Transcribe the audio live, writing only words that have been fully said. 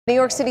New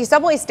York City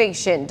subway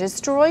station,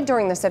 destroyed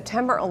during the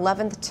September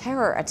 11th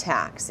terror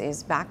attacks,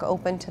 is back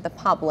open to the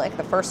public.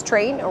 The first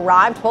train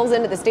arrived, pulls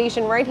into the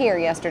station right here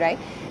yesterday.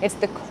 It's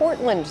the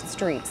Cortlandt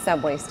Street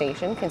subway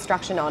station.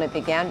 Construction on it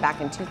began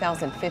back in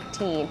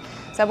 2015.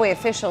 Subway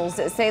officials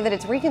say that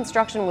its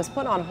reconstruction was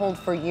put on hold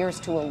for years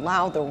to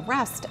allow the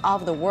rest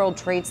of the World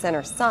Trade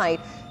Center site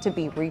to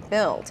be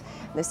rebuilt.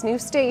 This new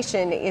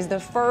station is the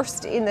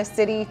first in the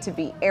city to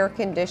be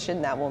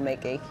air-conditioned. That will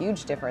make a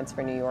huge difference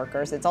for New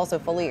Yorkers. It's also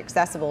fully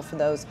accessible for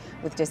those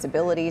with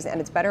disabilities, and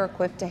it's better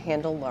equipped to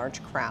handle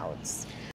large crowds.